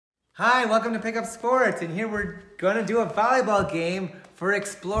Hi, welcome to Pick Up Sports, and here we're gonna do a volleyball game for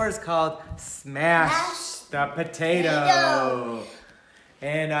explorers called Smash the Potato.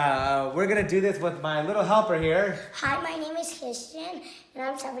 And we're gonna do this with my little helper here. Hi, my name is Christian, and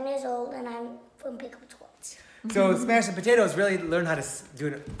I'm 7 years old, and I'm from Pick Up Sports. So Smash the Potato is really learn how to do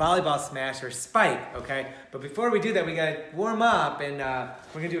a volleyball smash or spike, okay? But before we do that, we gotta warm up, and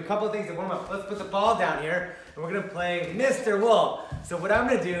we're gonna do a couple of things to warm up. Let's put the ball down here, and we're gonna play Mr. Wolf. So what I'm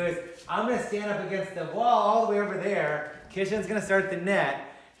gonna do is, I'm gonna stand up against the wall all the way over there. Kishan's gonna start the net,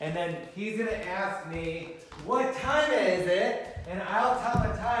 and then he's gonna ask me, what time is it? And I'll tell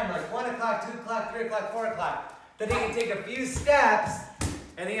him the time, like 1 o'clock, 2 o'clock, 3 o'clock, 4 o'clock. Then he can take a few steps,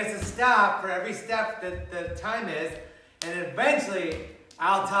 and he has to stop for every step that the time is. And eventually,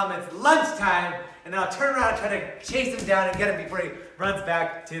 I'll tell him it's lunchtime, and then I'll turn around and try to chase him down and get him before he runs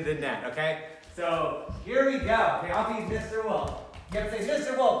back to the net, okay? So, here we go. Okay, I'll be Mr. Wolf. You have to say,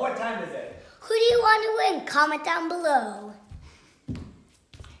 Mr. Wolf, what time is it? Who do you want to win? Comment down below.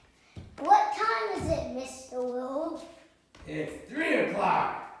 What time is it, Mr. Wolf? It's 3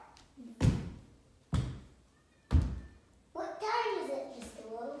 o'clock. What time is it, Mr.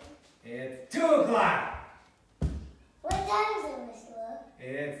 Wolf? It's 2 o'clock. What time is it, Mr. Wolf?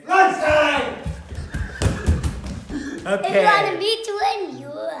 It's lunchtime. Okay. If you want me to win,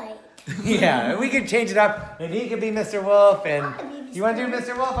 you're right. Yeah, we can change it up, and he can be Mr. Wolf, and I'll be Mr. you want to do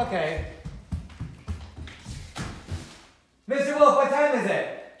Mr. Wolf? Okay. Mr. Wolf, what time is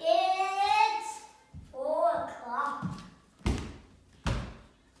it? It's 4 o'clock.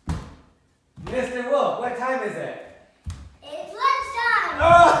 Mr. Wolf, what time is it? It's lunchtime.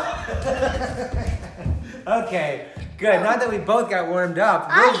 Oh! Okay, good. Now that we both got warmed up,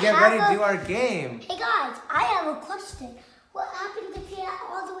 we'll get ready to do our game. Hey guys, I have a question. What happens if you get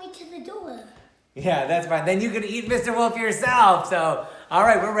all the way to the door? Yeah, that's fine. Then you can eat Mr. Wolf yourself. So, all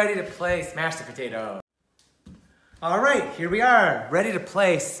right, we're ready to play Smash the Potato. All right, here we are, ready to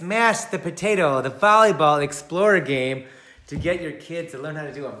play Smash the Potato, the volleyball explorer game to get your kids to learn how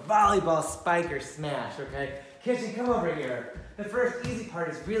to do a volleyball spike or smash, okay? Kishan, come over here. The first easy part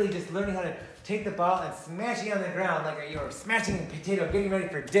is really just learning how to take the ball and smash it on the ground like you're smashing a potato, getting ready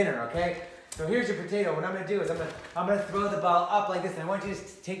for dinner, okay? So here's your potato. What I'm gonna do is I'm gonna throw the ball up like this, and I want you to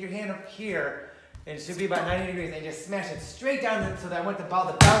just take your hand up here, and it should be about 90 degrees, and just smash it straight down so that I want the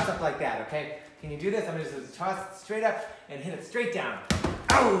ball to bounce up like that, okay? Can you do this? I'm gonna just toss it straight up and hit it straight down.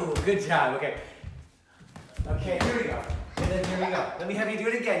 Oh, good job, okay. Okay, here we go. And then here we go. Let me have you do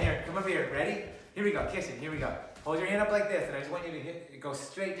it again here. Come over here, ready? Here we go, Kishan, here we go. Hold your hand up like this, and I just want you to hit it, go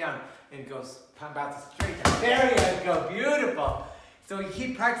straight down, and bounce straight down. There you go, beautiful. So you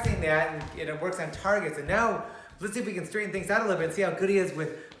keep practicing that, and it works on targets. And now, let's see if we can straighten things out a little bit and see how good he is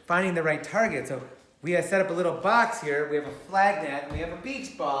with finding the right target. So we have set up a little box here. We have a flag net, and we have a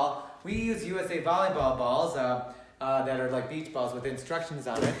beach ball. We use USA volleyball balls that are like beach balls with instructions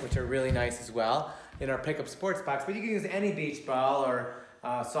on it, which are really nice as well in our Pick Up Sports box. But you can use any beach ball or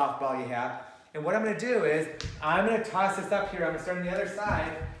softball you have. And what I'm going to do is, I'm going to toss this up here. I'm going to start on the other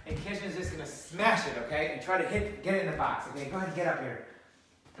side, and Kishan's just going to smash it, okay? And try to get it in the box. Okay, go ahead and get up here.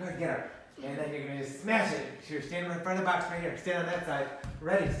 Go ahead and get up. And then you're going to just smash it. So you're standing in front of the box right here. Stand on that side.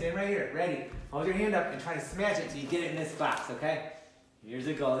 Ready, stand right here. Ready. Hold your hand up and try to smash it until you get it in this box, okay? Here's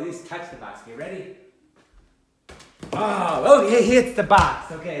the goal. At least touch the box. Okay, ready? Oh, he hits the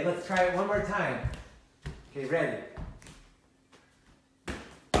box. Okay, let's try it one more time. Okay, ready?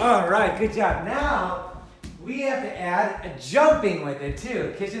 All right, good job. Now, we have to add a jumping with it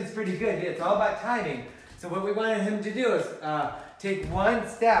too. Kishan's pretty good. It's all about timing. So what we wanted him to do is take one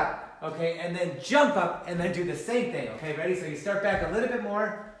step, okay, and then jump up and then do the same thing. Okay, ready? So you start back a little bit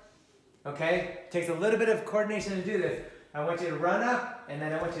more. Okay, takes a little bit of coordination to do this. I want you to run up, and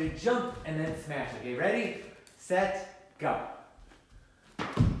then I want you to jump and then smash. Okay, ready, set, go.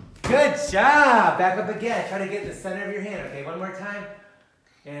 Good job. Back up again. Try to get in the center of your hand. Okay, one more time.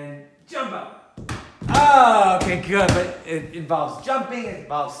 And jump up. Oh, okay, good. But it involves jumping, it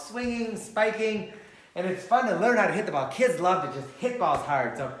involves swinging, spiking, and it's fun to learn how to hit the ball. Kids love to just hit balls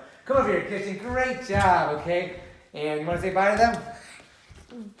hard. So come over here, Kishan. Great job, okay? And you want to say bye to them?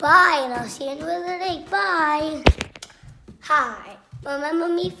 Bye, and I'll see you another day. Bye. Hi. Remember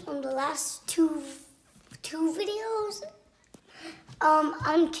me from the last two videos?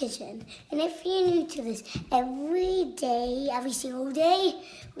 I'm Kishan, and if you're new to this, every day, every single day,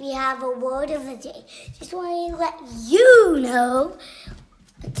 we have a word of the day. Just want to let you know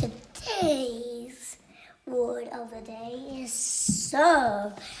today's word of the day is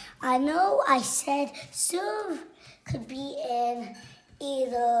serve. I know I said serve could be in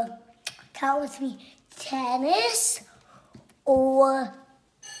either, count with me, tennis or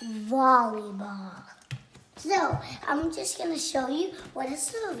volleyball. So, I'm just going to show you what a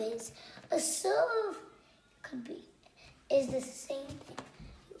serve is. A serve is the same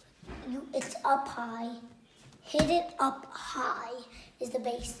thing. It's up high. Hit it up high is the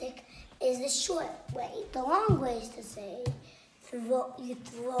basic, is the short way. The long way is to say, you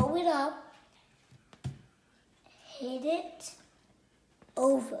throw it up, hit it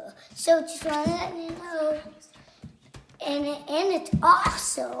over. So just want to let you know. And it's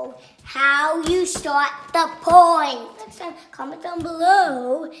also how you start the point. Next time, comment down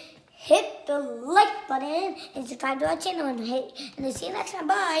below. Hit the like button and subscribe to our channel. And see you next time.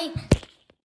 Bye.